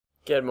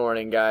Good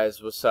morning,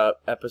 guys. What's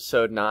up?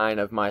 Episode 9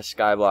 of my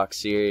Skyblock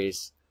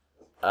series.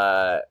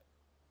 Got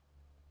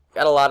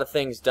a lot of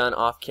things done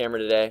off camera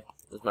today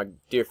with my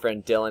dear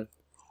friend Dylan.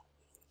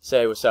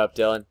 Say what's up,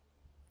 Dylan.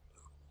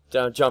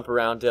 Don't jump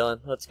around,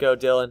 Dylan. Let's go,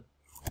 Dylan.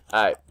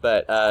 Alright,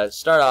 but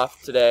start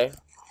off today.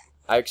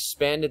 I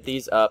expanded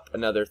these up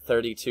another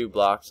 32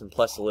 blocks and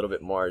plus a little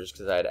bit more just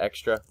because I had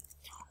extra.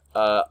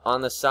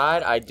 On the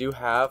side, I do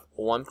have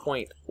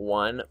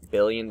 $1.1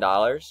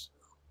 billion.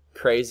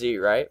 Crazy,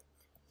 right?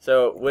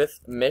 So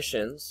with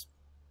missions,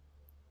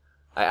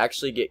 I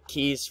actually get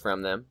keys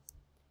from them.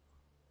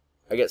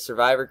 I get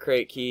survivor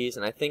crate keys,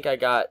 and I think I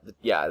got,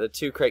 the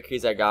 2 crate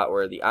keys I got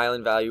were the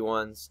island value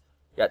ones.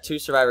 Got 2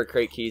 survivor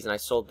crate keys, and I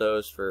sold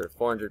those for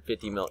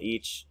 450 mil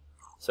each.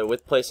 So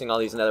with placing all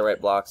these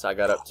netherite blocks, I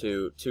got up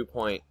to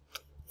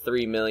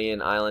 2.3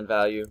 million island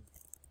value.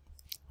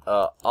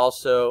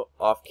 Also,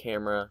 off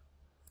camera,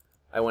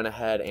 I went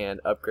ahead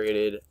and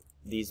upgraded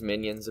these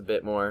minions a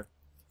bit more.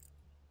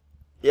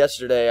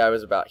 Yesterday I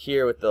was about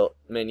here with the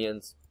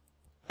minions,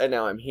 and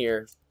now I'm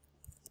here.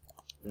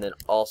 And then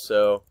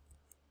also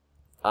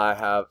I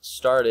have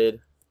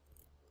started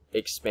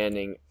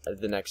expanding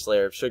the next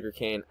layer of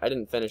sugarcane. I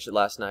didn't finish it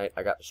last night,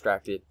 I got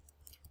distracted,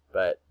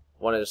 but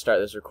wanted to start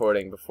this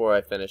recording before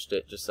I finished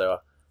it just so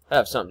I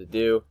have something to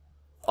do.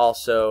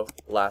 Also,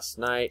 last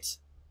night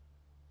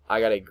I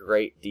got a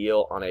great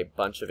deal on a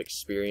bunch of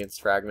experience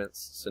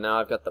fragments, so now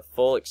I've got the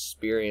full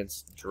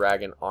experience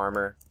dragon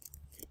armor.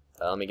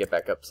 Let me get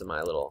back up to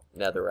my little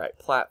netherite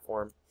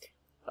platform.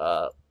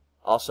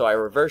 Also, I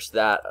reversed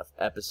that an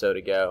episode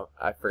ago.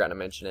 I forgot to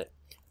mention it.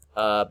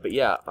 But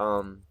yeah,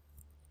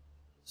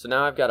 so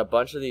now I've got a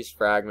bunch of these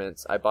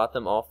fragments. I bought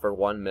them all for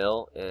 1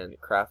 mil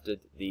and crafted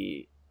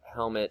the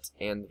helmet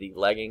and the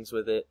leggings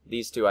with it.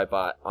 These 2 I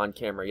bought on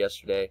camera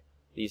yesterday.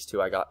 These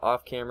 2 I got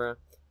off camera.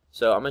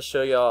 So I'm going to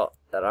show y'all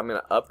that I'm going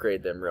to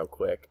upgrade them real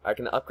quick. I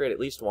can upgrade at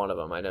least one of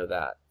them, I know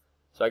that.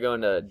 So I go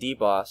into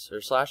deboss, or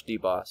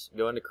 /deboss,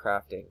 go into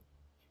crafting.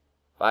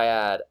 If I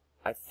add,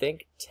 I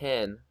think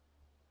 10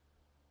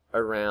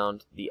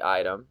 around the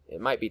item,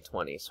 it might be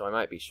 20, so I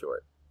might be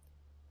short.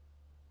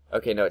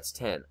 Okay, no, it's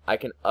 10. I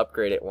can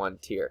upgrade it 1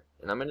 tier.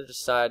 And I'm going to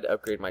decide to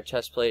upgrade my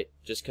chest plate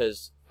just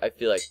because I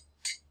feel like,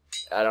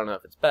 I don't know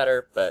if it's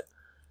better, but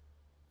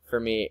for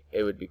me,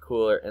 it would be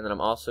cooler. And then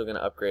I'm also going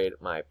to upgrade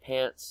my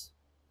pants.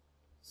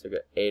 So I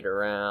got 8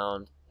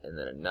 around, and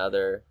then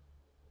another.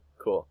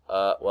 Cool.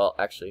 Well,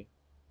 actually,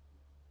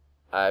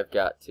 I've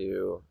got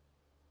to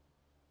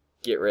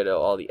get rid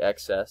of all the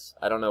excess.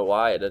 I don't know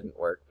why it doesn't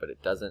work, but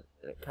it doesn't,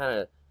 and it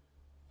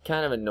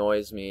kind of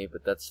annoys me,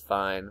 but that's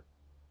fine.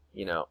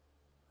 You know,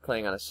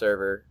 playing on a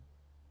server,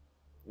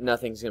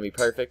 nothing's gonna be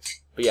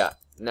perfect. But yeah,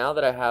 now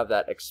that I have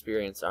that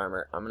experience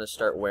armor, I'm gonna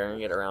start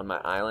wearing it around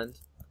my island,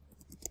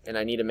 and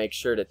I need to make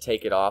sure to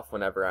take it off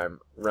whenever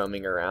I'm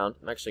roaming around.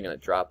 I'm actually gonna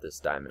drop this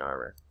diamond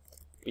armor.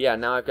 But yeah,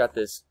 now I've got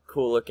this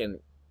cool looking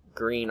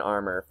green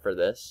armor for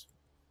this.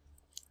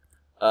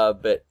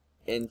 But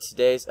in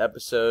today's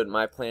episode,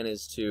 my plan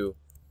is to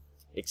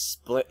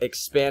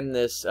expand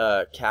this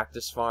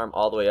cactus farm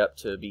all the way up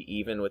to be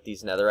even with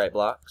these netherite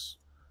blocks.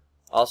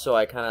 Also,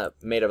 I kind of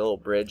made a little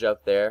bridge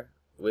up there.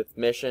 With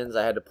missions,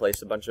 I had to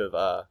place a bunch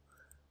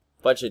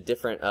of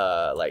different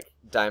like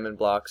diamond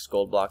blocks,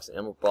 gold blocks,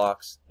 emerald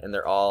blocks, and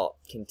they're all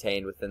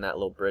contained within that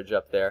little bridge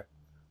up there.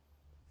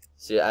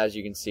 So as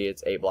you can see,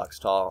 it's 8 blocks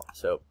tall.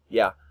 So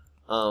yeah,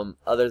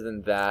 other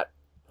than that,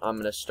 I'm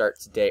gonna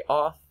start today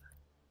off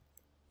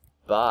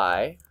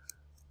by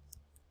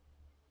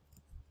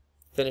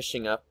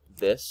finishing up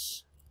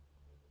this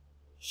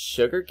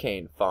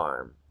sugarcane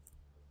farm.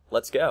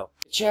 Let's go.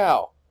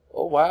 Ciao.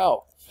 Oh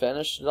wow,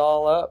 finished it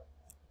all up.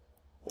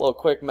 A little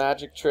quick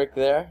magic trick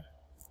there.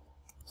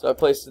 So I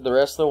placed the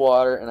rest of the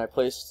water, and I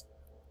placed,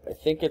 I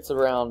think it's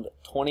around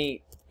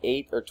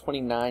 28 or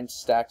 29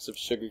 stacks of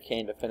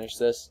sugarcane to finish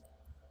this.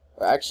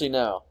 Or actually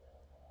no,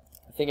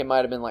 I think it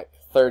might have been like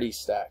 30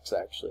 stacks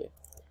actually.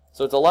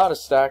 So it's a lot of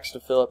stacks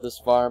to fill up this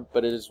farm,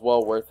 but it is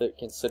well worth it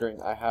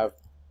considering I have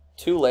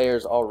 2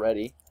 layers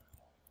already.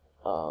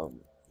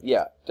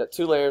 Yeah, got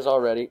 2 layers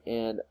already,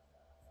 and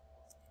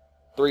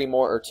 2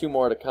 more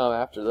to come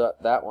after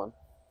that one.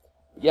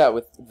 Yeah,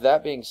 with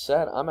that being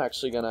said, I'm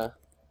actually gonna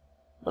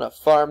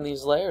farm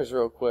these layers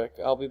real quick.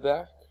 I'll be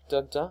back.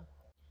 Dun dun.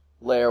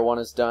 Layer 1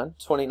 is done.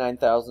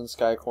 29,000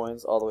 sky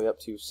coins all the way up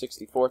to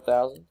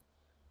 64,000,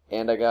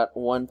 and I got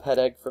 1 pet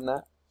egg from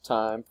that.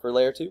 Time for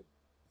layer 2.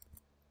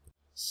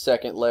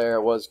 Second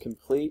layer was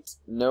complete.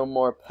 No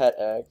more pet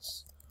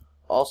eggs.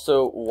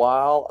 Also,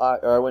 while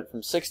I went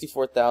from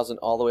 64,000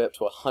 all the way up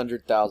to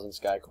 100,000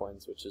 sky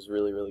coins, which is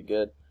really, really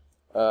good.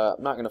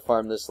 I'm not going to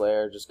farm this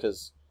layer just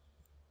because,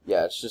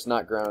 yeah, it's just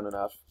not grown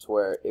enough to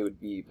where it would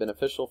be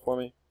beneficial for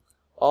me.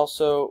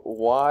 Also,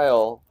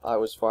 while I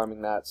was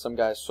farming that, some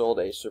guy sold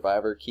a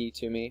survivor key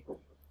to me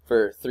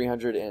for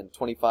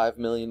 $325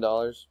 million,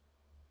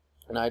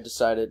 and I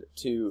decided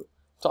to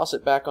toss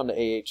it back onto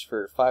AH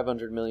for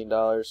 $500 million,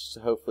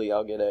 so hopefully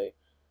I'll get a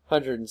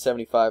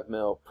 175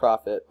 mil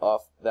profit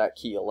off that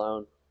key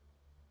alone,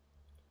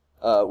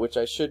 which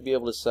I should be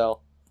able to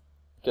sell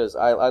because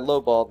I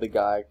lowballed the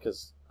guy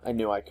because I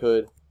knew I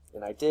could,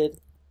 and I did,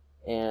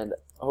 and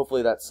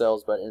hopefully that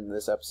sells by the end of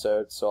this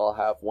episode, so I'll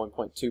have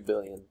 1.2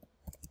 billion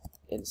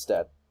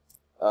instead.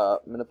 I'm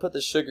going to put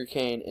the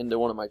sugarcane into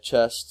one of my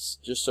chests,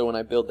 just so when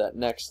I build that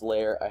next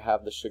layer, I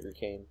have the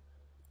sugarcane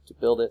to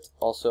build it.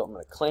 Also, I'm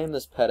going to claim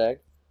this pet egg.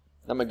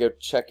 I'm going to go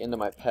check into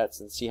my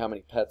pets and see how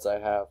many pets I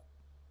have.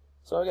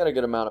 So I got a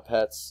good amount of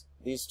pets.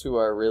 These two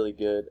are really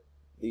good.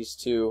 These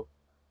two.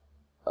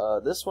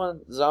 This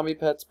one, zombie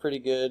pet's pretty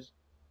good.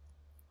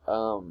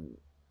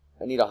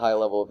 I need a high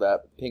level of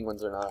that, but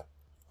penguins are not.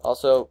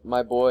 Also,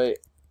 my boy,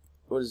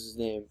 what is his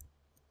name?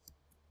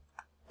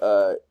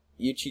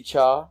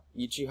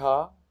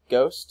 Uchiha,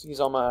 Ghost. He's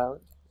on my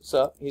island. What's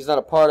up? He's not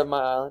a part of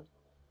my island,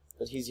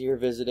 but he's here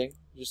visiting,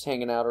 just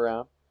hanging out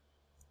around.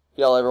 If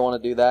y'all ever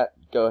want to do that,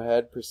 go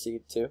ahead,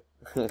 proceed to.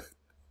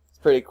 It's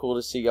pretty cool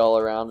to see y'all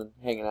around and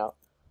hanging out.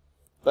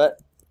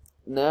 But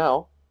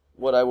now,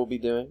 what I will be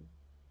doing,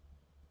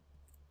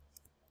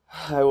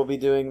 I will be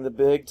doing the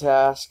big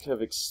task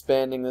of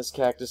expanding this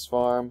cactus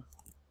farm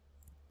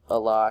a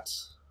lot.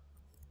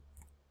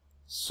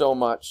 So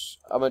much.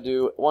 I'm going to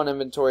do one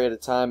inventory at a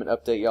time and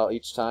update y'all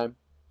each time.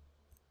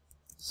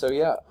 So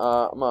yeah,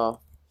 I'm going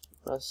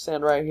to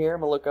stand right here.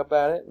 I'm going to look up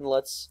at it and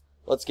let's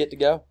get to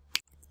go.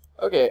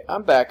 Okay,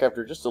 I'm back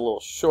after just a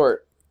little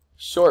short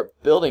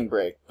building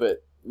break,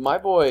 but my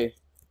boy,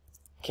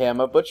 okay, I'm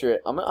going to butcher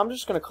it. I'm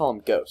just going to call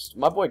him Ghost.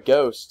 My boy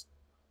Ghost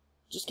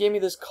just gave me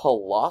this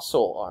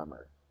colossal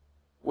armor,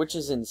 which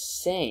is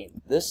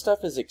insane. This stuff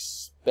is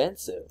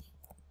expensive.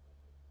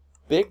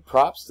 Big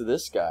props to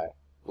this guy.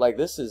 Like,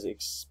 this is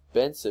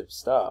expensive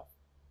stuff.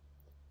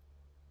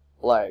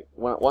 Like,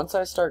 once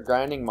I start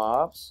grinding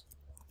mobs,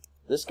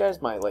 this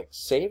guy's my, like,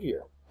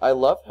 savior. I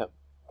love him.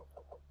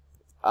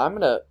 I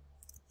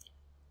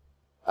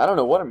don't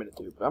know what I'm going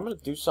to do, but I'm going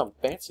to do something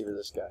fancy for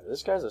this guy.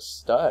 This guy's a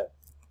stud.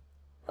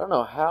 I don't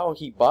know how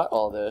he bought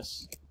all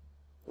this.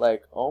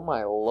 Like, oh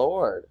my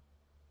lord.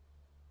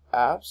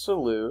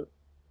 Absolute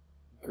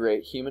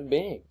great human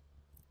being.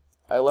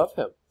 I love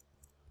him.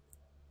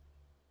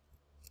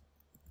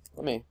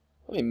 Let me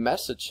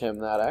message him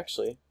that,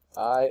 actually.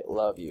 I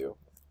love you.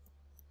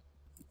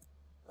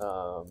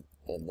 And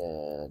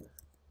then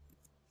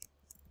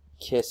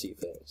kissy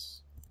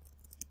face.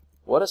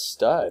 What a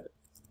stud.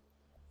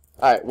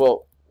 Alright,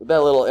 well, with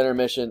that little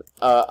intermission,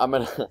 I'm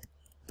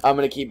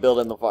gonna keep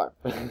building the farm.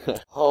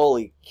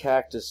 Holy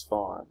cactus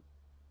farm.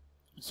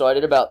 So I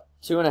did about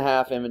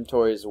 2.5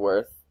 inventories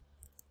worth.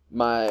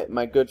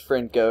 My good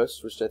friend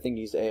Ghost, which I think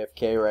he's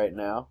AFK right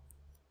now.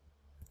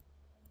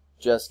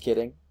 Just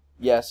kidding.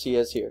 Yes, he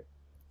is here.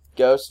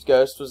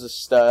 Ghost was a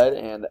stud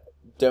and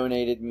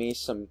donated me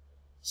some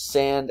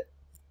sand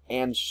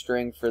and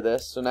string for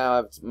this. So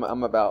now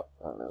I'm about,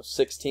 I don't know,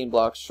 16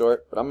 blocks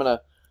short, but I'm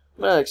gonna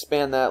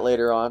expand that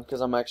later on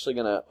because I'm actually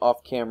gonna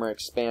off camera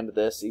expand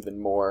this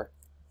even more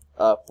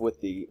up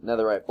with the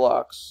netherite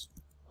blocks.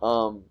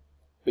 But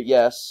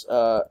yes,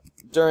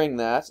 during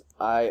that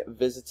I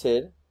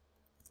visited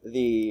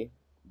the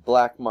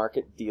black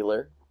market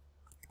dealer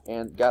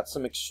and got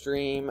some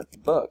extreme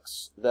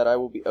books that I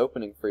will be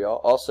opening for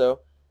y'all.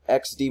 Also,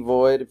 XD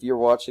Void, if you're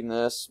watching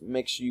this,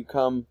 make sure you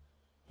come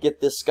get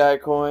the sky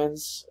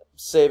coins,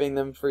 saving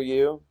them for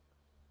you.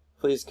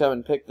 Please come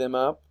and pick them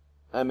up.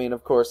 I mean,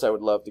 of course I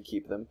would love to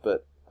keep them,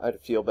 but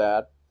I'd feel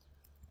bad.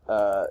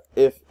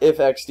 If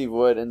XD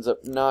Void ends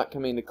up not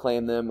coming to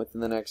claim them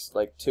within the next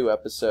like 2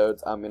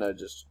 episodes, I'm gonna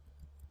just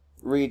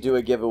redo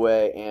a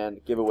giveaway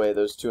and give away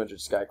those 200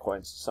 sky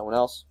coins to someone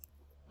else.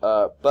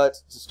 But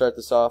to start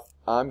this off,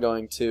 I'm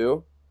going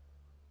to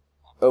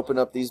open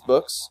up these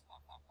books.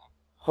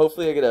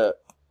 Hopefully I get a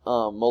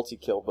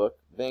multi-kill book.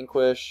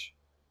 Vanquish,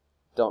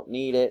 don't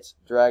need it.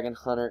 Dragon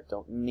Hunter,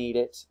 don't need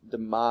it.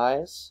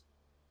 Demise,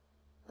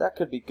 that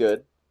could be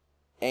good.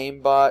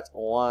 Aimbot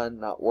 1,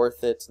 not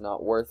worth it,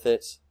 not worth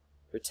it.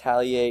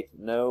 Retaliate,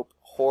 nope.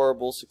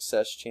 Horrible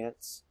success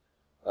chance.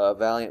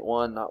 Valiant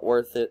 1, not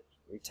worth it.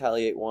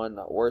 Retaliate 1,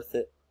 not worth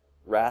it.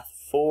 Wrath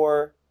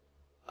 4,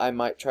 I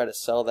might try to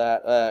sell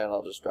that, and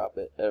I'll just drop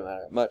it. It doesn't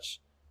matter much.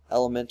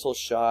 Elemental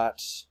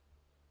Shot,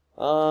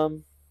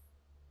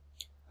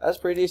 that's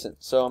pretty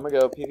decent. So I'm gonna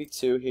go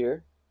PV2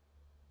 here.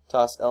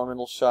 Toss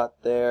Elemental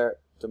Shot there.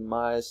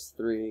 Demise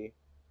 3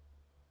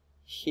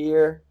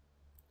 here.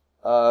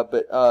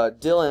 But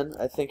Dylan,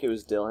 I think it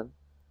was Dylan,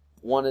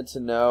 wanted to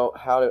know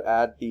how to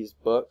add these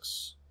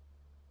books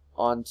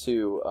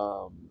onto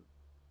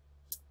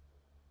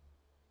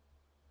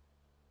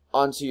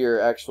your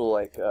actual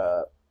like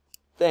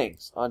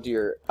things, onto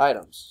your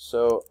items.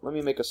 So let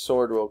me make a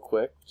sword real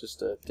quick just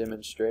to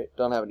demonstrate.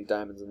 Don't have any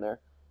diamonds in there.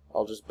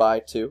 I'll just buy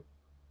 2.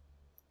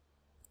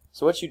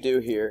 So what you do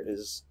here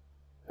is,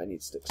 I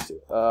need sticks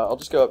too. I'll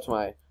just go up to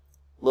my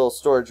little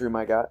storage room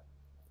I got.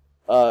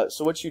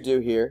 So what you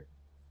do here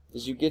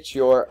is you get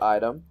your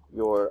item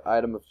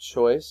of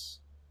choice.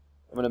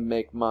 I'm gonna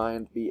make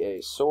mine be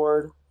a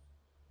sword.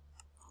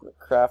 I'm gonna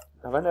craft.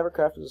 Have I never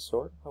crafted a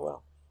sword? Oh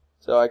well.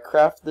 So I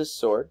craft this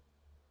sword.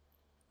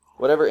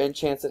 Whatever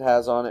enchants it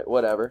has on it,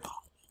 whatever.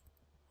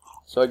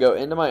 So I go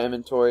into my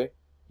inventory,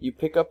 you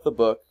pick up the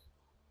book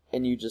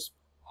and you just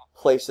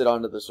place it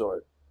onto the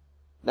sword.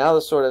 Now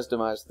the sword has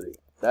demise 3.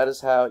 That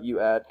is how you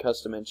add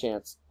custom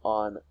enchants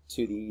on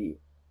to the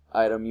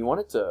item you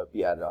want it to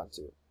be added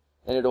onto.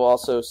 And it'll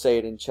also say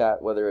it in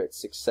chat whether it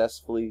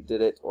successfully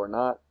did it or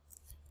not.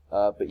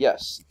 But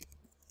yes,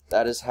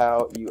 that is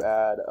how you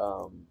add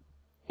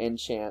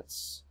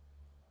enchants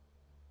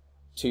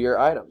to your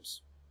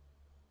items.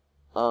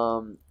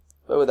 But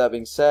with that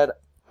being said,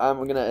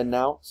 I'm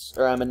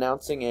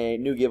announcing a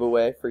new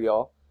giveaway for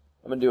y'all.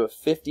 I'm gonna do a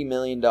 $50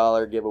 million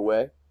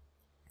giveaway.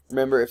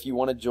 Remember, if you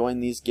want to join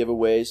these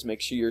giveaways, make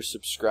sure you're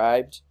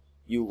subscribed.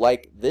 You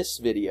like this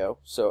video,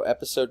 so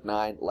episode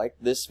 9, like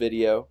this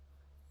video,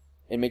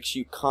 and make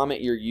sure you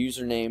comment your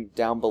username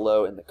down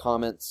below in the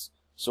comments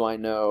so I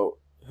know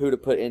who to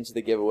put into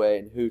the giveaway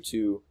and who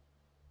to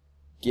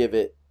give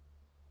it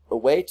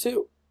away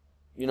to.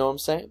 You know what I'm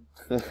saying?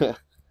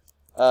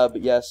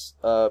 But yes,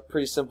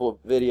 pretty simple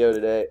video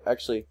today.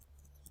 Actually,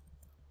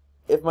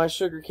 if my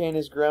sugarcane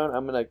is grown,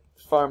 I'm going to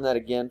farm that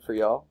again for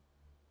y'all.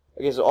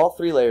 Okay, so all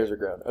 3 layers are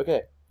grown.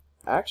 Okay,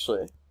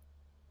 actually,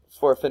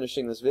 before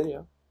finishing this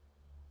video,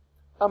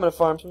 I'm going to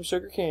farm some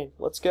sugarcane.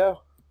 Let's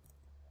go.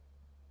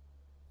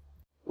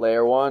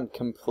 Layer 1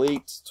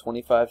 complete,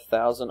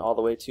 25,000 all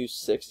the way to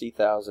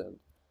 60,000.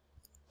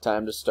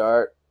 Time to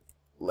start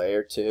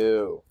Layer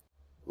 2.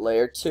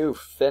 Layer 2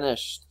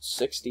 finished,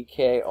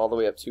 60k all the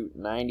way up to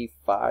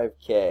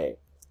 95k.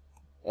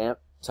 And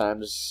time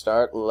to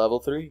start level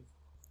 3.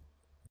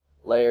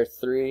 Layer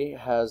 3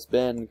 has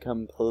been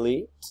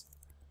complete.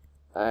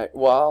 Alright,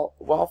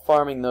 while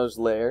farming those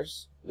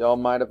layers, y'all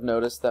might have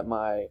noticed that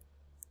my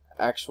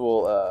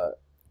actual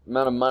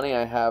amount of money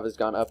I have has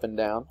gone up and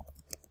down.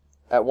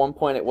 At one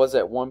point it was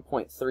at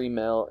 1.3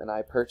 mil, and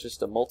I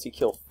purchased a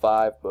Multi-Kill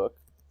 5 book,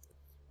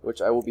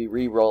 which I will be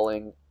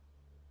re-rolling.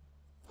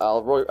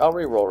 I'll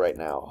re-roll right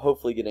now,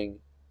 hopefully getting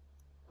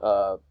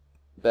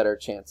better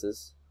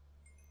chances.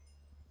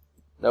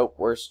 Nope,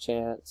 worse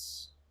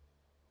chance.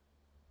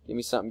 Give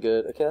me something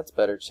good. Okay, that's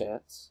better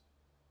chance.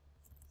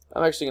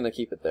 I'm actually gonna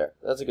keep it there.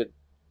 That's a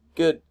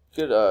good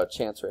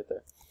chance right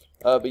there.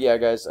 But yeah,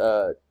 guys,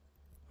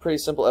 pretty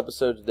simple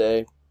episode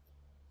today.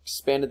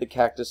 Expanded the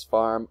cactus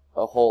farm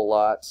a whole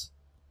lot.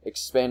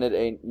 Expanded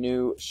a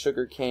new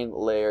sugarcane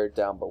layer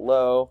down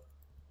below.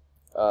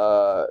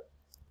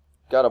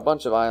 Got a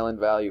bunch of island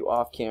value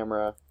off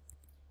camera.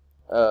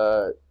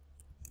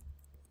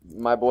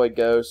 My boy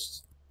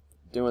Ghost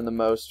doing the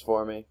most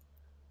for me.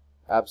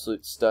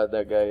 Absolute stud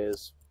that guy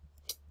is.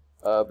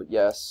 But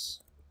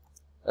yes,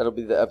 that'll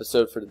be the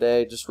episode for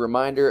today. Just a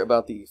reminder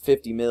about the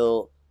 50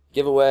 mil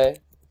giveaway.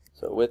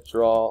 So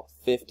withdraw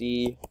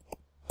 50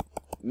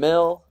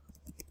 mil.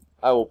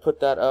 I will put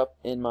that up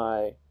in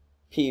my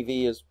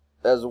PV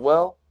as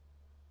well,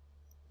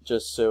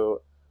 just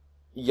so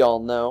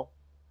y'all know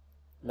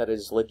that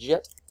is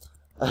legit.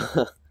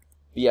 But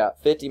yeah,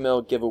 50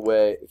 mil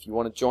giveaway. If you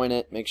want to join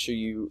it, make sure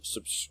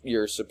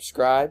you're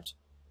subscribed.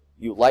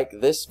 You like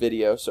this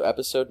video, so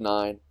episode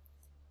 9,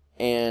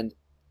 and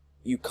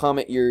you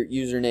comment your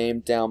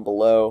username down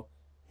below,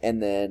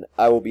 and then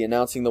I will be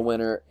announcing the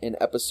winner in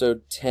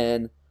episode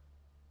 10.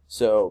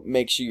 So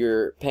make sure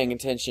you're paying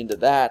attention to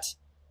that.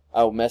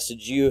 I will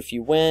message you if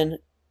you win.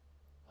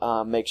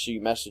 Make sure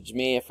you message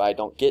me if I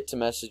don't get to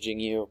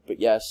messaging you. But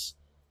yes,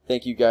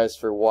 thank you guys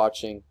for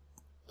watching.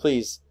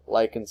 Please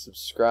like and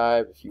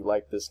subscribe if you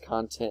like this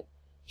content.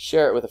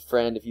 Share it with a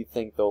friend if you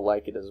think they'll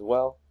like it as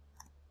well.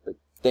 But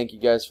thank you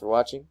guys for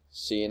watching.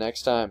 See you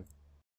next time.